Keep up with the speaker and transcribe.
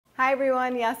Hi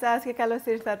everyone, yasas que kalos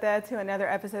irtate to another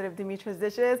episode of Dimitra's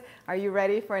Dishes. Are you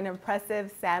ready for an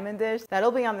impressive salmon dish that'll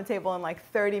be on the table in like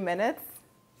 30 minutes?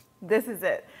 This is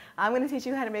it. I'm going to teach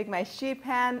you how to make my sheet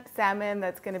pan salmon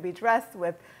that's going to be dressed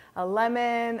with a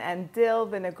lemon and dill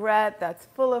vinaigrette that's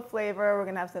full of flavor. We're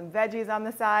going to have some veggies on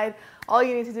the side. All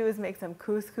you need to do is make some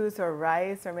couscous or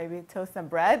rice or maybe toast some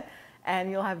bread,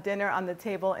 and you'll have dinner on the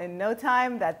table in no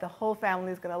time that the whole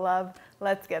family is going to love.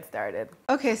 Let's get started.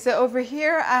 Okay, so over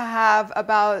here I have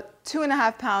about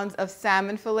 2.5 pounds of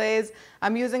salmon fillets.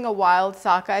 I'm using a wild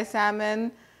sockeye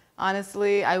salmon.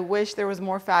 Honestly, I wish there was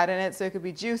more fat in it so it could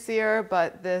be juicier,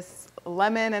 but this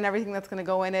lemon and everything that's going to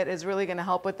go in it is really going to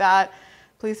help with that.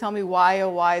 Please tell me why, oh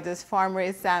why does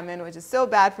farm-raised salmon, which is so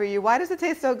bad for you, why does it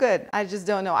taste so good? I just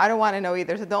don't know. I don't want to know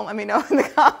either, so don't let me know in the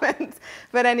comments.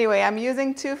 But anyway, I'm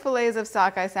using 2 fillets of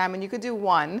sockeye salmon. You could do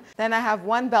 1. Then I have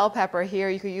 1 bell pepper here.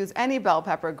 You could use any bell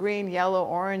pepper, green, yellow,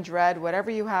 orange, red,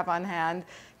 whatever you have on hand.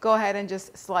 Go ahead and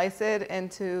just slice it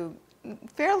into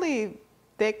fairly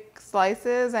thick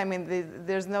slices. I mean,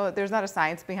 there's not a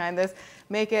science behind this.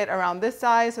 Make it around this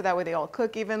size so that way they all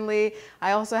cook evenly.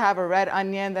 I also have a red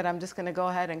onion that I'm just going to go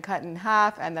ahead and cut in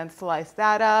half and then slice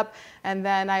that up. And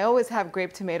then I always have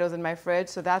grape tomatoes in my fridge,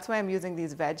 so that's why I'm using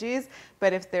these veggies.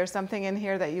 But if there's something in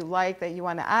here that you like that you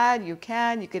want to add, you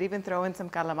can. You could even throw in some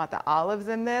kalamata olives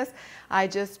in this. I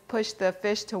just push the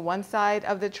fish to one side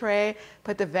of the tray,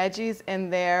 put the veggies in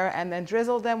there, and then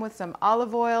drizzle them with some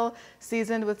olive oil,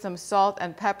 seasoned with some salt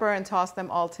and pepper, and toss them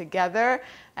all together.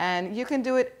 And you can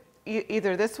do it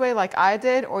either this way like I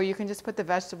did, or you can just put the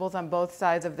vegetables on both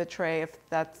sides of the tray if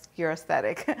that's your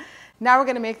aesthetic. Now we're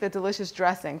going to make the delicious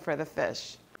dressing for the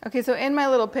fish. Okay, so in my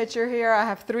little pitcher here I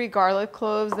have 3 garlic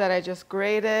cloves that I just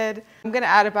grated. I'm going to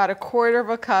add about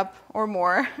 1/4 cup or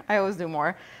more, I always do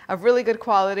more, of really good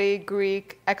quality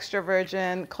Greek extra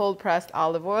virgin cold pressed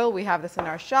olive oil. We have this in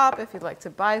our shop if you'd like to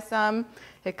buy some.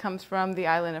 It comes from the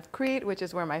island of Crete, which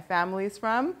is where my family's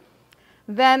from.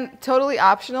 Then, totally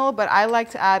optional, but I like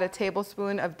to add 1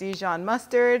 tablespoon of Dijon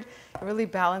mustard. It really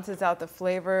balances out the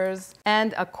flavors.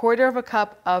 And 1/4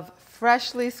 cup of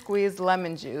freshly squeezed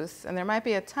lemon juice. And there might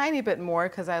be a tiny bit more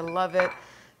because I love it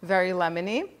very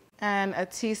lemony. And 1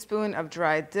 teaspoon of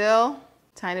dried dill.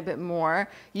 Tiny bit more.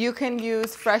 You can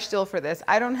use fresh dill for this.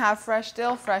 I don't have fresh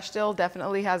dill. Fresh dill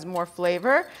definitely has more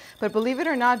flavor, but believe it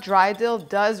or not, dry dill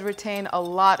does retain a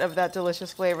lot of that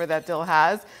delicious flavor that dill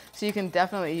has. So you can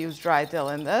definitely use dry dill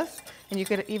in this, and you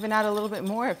could even add a little bit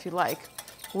more if you like.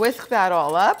 Whisk that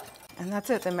all up, and that's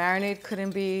it. The marinade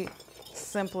couldn't be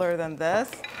simpler than this.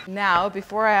 Now,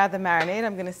 before I add the marinade,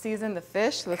 I'm going to season the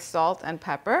fish with salt and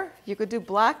pepper. You could do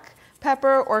black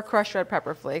pepper or crushed red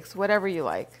pepper flakes, whatever you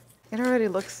like. It already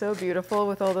looks so beautiful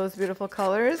with all those beautiful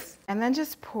colors. And then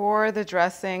just pour the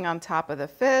dressing on top of the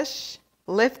fish.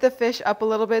 Lift the fish up a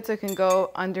little bit so it can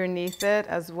go underneath it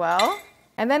as well.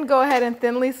 And then go ahead and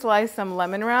thinly slice some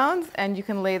lemon rounds, and you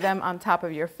can lay them on top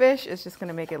of your fish. It's just going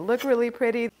to make it look really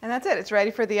pretty. And that's it. It's ready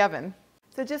for the oven.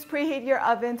 So just preheat your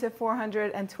oven to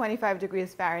 425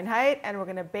 degrees Fahrenheit, and we're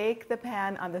going to bake the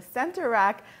pan on the center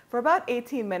rack for about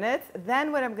 18 minutes.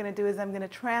 Then what I'm going to do is I'm going to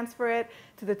transfer it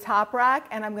to the top rack,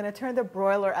 and I'm going to turn the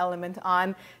broiler element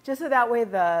on just so that way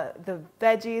the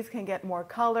veggies can get more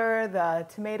color, the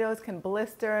tomatoes can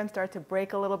blister and start to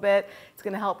break a little bit. It's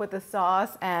going to help with the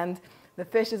sauce, and the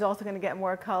fish is also going to get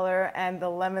more color, and the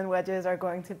lemon wedges are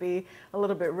going to be a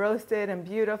little bit roasted and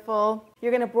beautiful.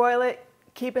 You're going to broil it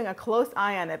keeping a close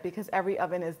eye on it because every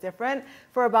oven is different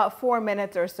for about 4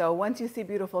 minutes or so. Once you see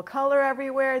beautiful color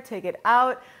everywhere, take it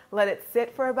out, let it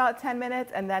sit for about 10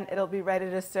 minutes, and then it'll be ready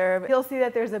to serve. You'll see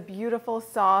that there's a beautiful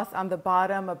sauce on the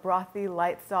bottom, a brothy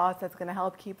light sauce that's going to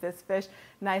help keep this fish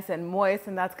nice and moist,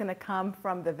 and that's going to come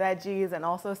from the veggies and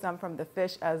also some from the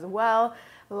fish as well.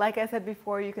 Like I said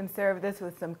before, you can serve this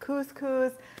with some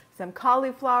couscous, some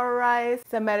cauliflower rice,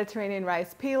 some Mediterranean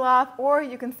rice pilaf, or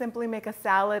you can simply make a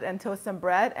salad and toast some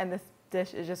bread, and this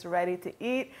dish is just ready to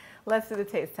eat. Let's do the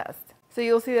taste test. So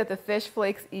you'll see that the fish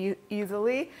flakes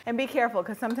easily, and be careful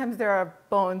because sometimes there are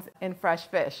bones in fresh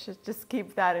fish. Just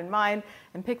keep that in mind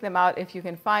and pick them out if you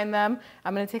can find them.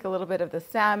 I'm going to take a little bit of the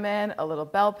salmon, a little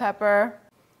bell pepper.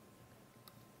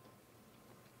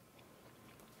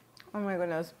 Oh my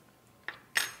goodness.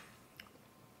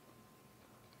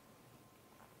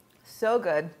 So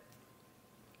good.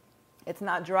 It's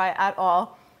not dry at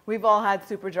all. We've all had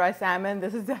super dry salmon.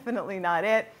 This is definitely not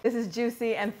it. This is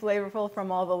juicy and flavorful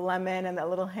from all the lemon and that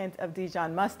little hint of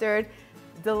Dijon mustard.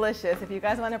 Delicious. If you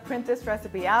guys want to print this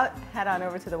recipe out, head on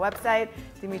over to the website,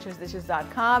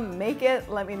 dimitrasdishes.com. Make it.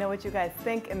 Let me know what you guys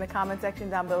think in the comment section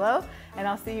down below. And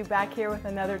I'll see you back here with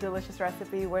another delicious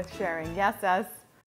recipe worth sharing. Yes, yes.